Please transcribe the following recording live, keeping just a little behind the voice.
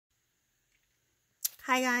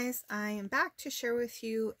Hi guys, I am back to share with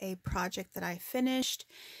you a project that I finished,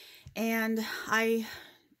 and I've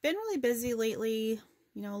been really busy lately,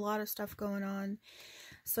 a lot of stuff going on,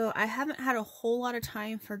 so I haven't had a whole lot of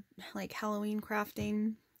time for like Halloween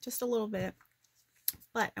crafting, just a little bit,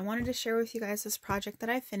 but I wanted to share with you guys this project that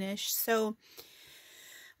I finished. So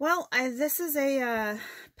this is a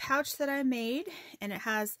pouch that I made, and it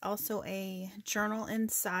has also a journal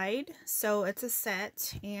inside. So it's a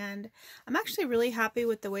set, and I'm actually really happy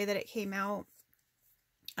with the way that it came out.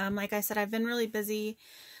 Like I said, I've been really busy.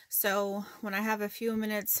 So when I have a few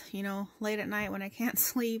minutes, late at night when I can't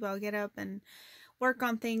sleep, I'll get up and work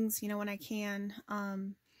on things, when I can.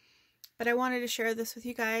 But I wanted to share this with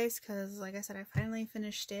you guys because, like I said, I finally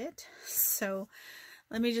finished it. So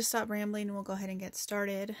let me just stop rambling and we'll go ahead and get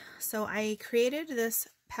started. So I created this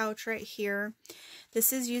pouch right here.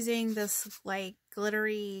 This is using this like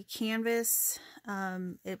glittery canvas.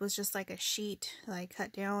 It was just like a sheet that I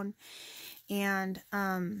cut down, and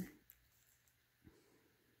I'm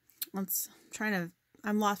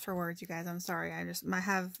lost for words, you guys. I'm sorry. I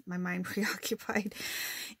have my mind preoccupied.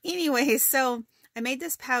 Anyway, so I made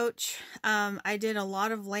this pouch. I did a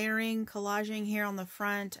lot of layering, collaging here on the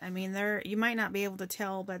front. I mean, you might not be able to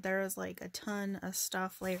tell, but there is like a ton of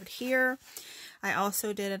stuff layered here. I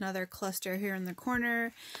also did another cluster here in the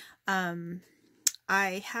corner.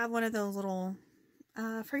 I have one of those little,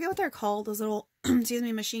 I forget what they're called, those little, excuse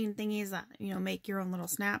me, machine thingies that, make your own little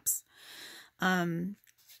snaps.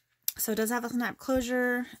 So it does have a snap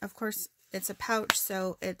closure. Of course, it's a pouch,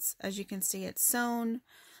 so it's, as you can see, it's sewn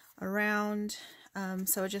around.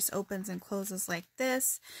 So it just opens and closes like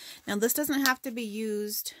this. Now this doesn't have to be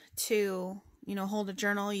used to, hold a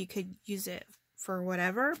journal. You could use it for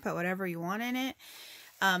whatever, put whatever you want in it.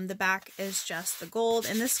 The back is just the gold,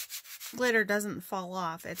 and this glitter doesn't fall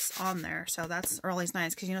off. It's on there, so that's always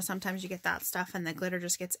nice, because sometimes you get that stuff and the glitter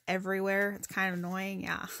just gets everywhere. It's kind of annoying.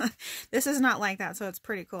 Yeah. This is not like that, so it's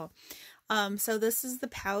pretty cool. So this is the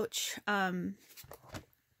pouch.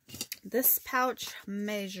 This pouch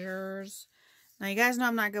measures, now you guys know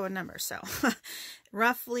I'm not good with numbers, so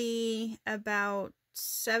roughly about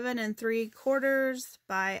 7 3/4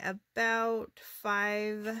 by about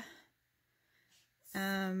 5,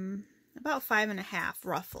 about 5 1/2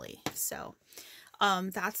 roughly. So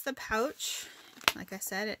that's the pouch. Like I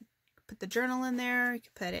said, put the journal in there. You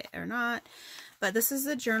can put it or not, but this is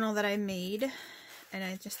the journal that I made, and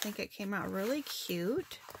I just think it came out really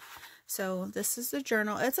cute. So this is the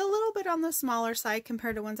journal. It's a little bit on the smaller side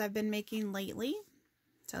compared to ones I've been making lately.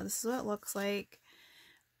 So this is what it looks like.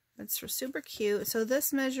 It's super cute. So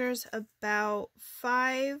this measures about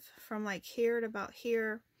 5 from like here to about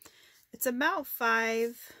here. It's about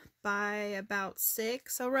 5 by about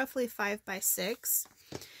 6. So roughly 5 by 6.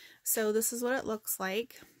 So this is what it looks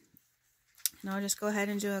like. And I'll just go ahead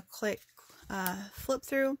and do a quick flip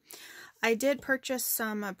through. I did purchase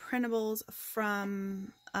some printables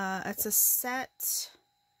from, it's a set,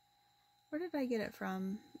 where did I get it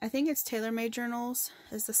from? I think it's TaylorMade Journals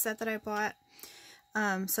is the set that I bought.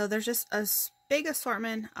 So there's just a big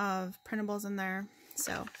assortment of printables in there.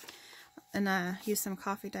 So, and I used some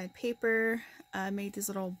coffee dyed paper, made these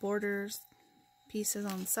little borders pieces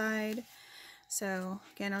on the side. So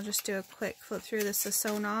again, I'll just do a quick flip through. This is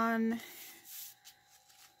sewn on.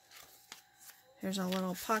 There's a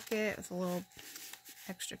little pocket with a little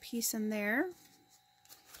extra piece in there.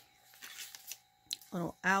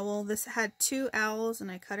 Little owl. This had 2 owls, and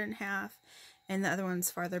I cut it in half. And the other one's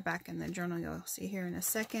farther back in the journal. You'll see here in a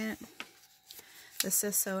second. This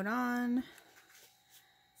is sewed on.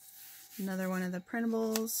 Another one of the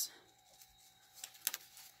printables.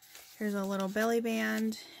 Here's a little belly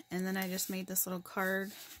band. And then I just made this little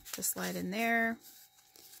card to slide in there.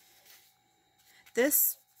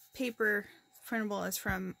 This paper printable is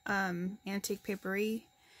from Antique Papery.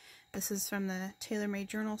 This is from the TaylorMade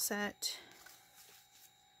Journal set.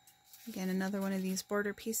 Again, another one of these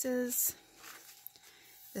border pieces.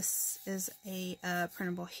 This is a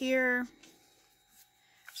printable here.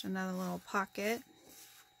 There's another little pocket.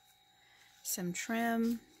 Some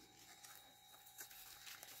trim.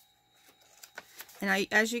 And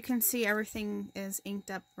as you can see, everything is inked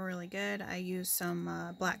up really good. I used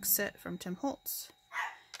some black soot from Tim Holtz.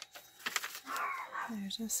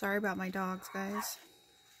 Sorry about my dogs, guys.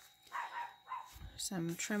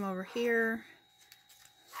 Some trim over here.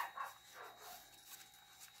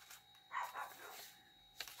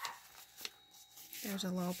 There's a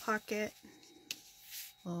little pocket,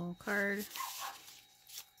 little card.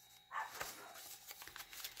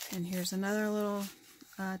 And here's another little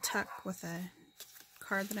tuck with a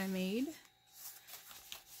card that I made.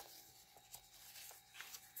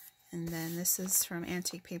 And then this is from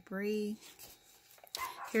Antique Papery.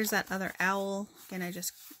 Here's that other owl. Again, I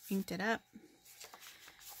just inked it up.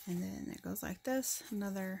 And then it goes like this.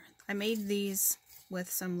 Another, I made these with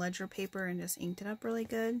some ledger paper and just inked it up really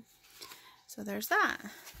good. So there's that.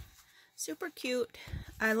 Super cute.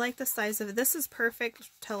 I like the size of it. This is perfect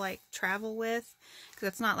to like travel with because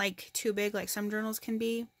it's not like too big like some journals can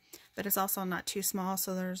be, but it's also not too small,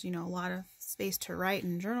 so there's, you know, a lot of space to write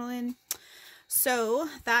and journal in. So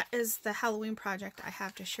that is the Halloween project I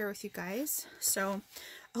have to share with you guys. So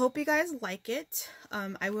I hope you guys like it.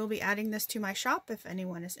 I will be adding this to my shop if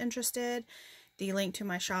anyone is interested. The link to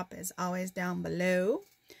my shop is always down below.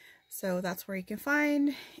 So that's where you can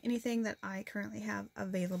find anything that I currently have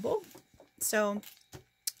available. So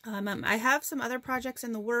I have some other projects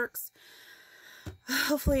in the works.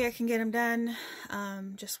 Hopefully I can get them done.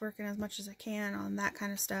 Just working as much as I can on that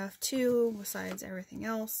kind of stuff too, besides everything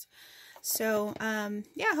else. So,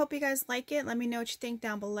 yeah, I hope you guys like it. Let me know what you think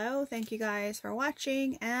down below. Thank you guys for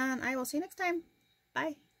watching, and I will see you next time.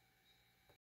 Bye.